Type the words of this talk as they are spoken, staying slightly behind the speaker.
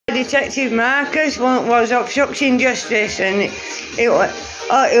Detective Marcus was obstructing justice, and he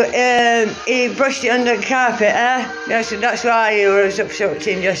brushed it under the carpet, eh? That's why he was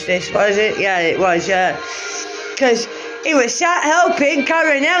obstructing justice, was it? Yeah, it was, yeah. Because he was sat helping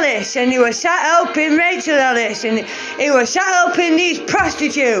Karen Ellis, and he was sat helping Rachel Ellis, and he was sat helping these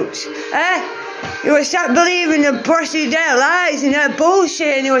prostitutes, eh? He was sat believing the prostitutes, their lies and their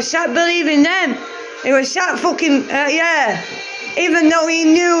bullshit, and he was sat believing them. He was sat fucking, yeah. Even though he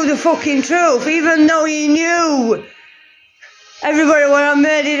knew the fucking truth, even though he knew everybody were on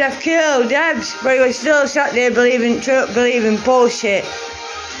murdered, I've killed Debs, but he was still sat there believing truth, believing bullshit.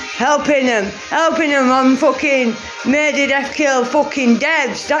 Helping them on fucking murdered, I've killed fucking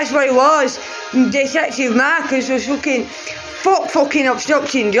Debs. That's what it was. Detective Marcus was fucking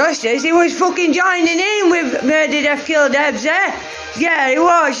obstructing justice. He was fucking joining in with murdered, I've killed Debs, eh? Yeah, he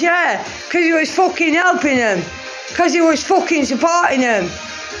was, yeah. Because he was fucking helping them. Because he was fucking supporting them.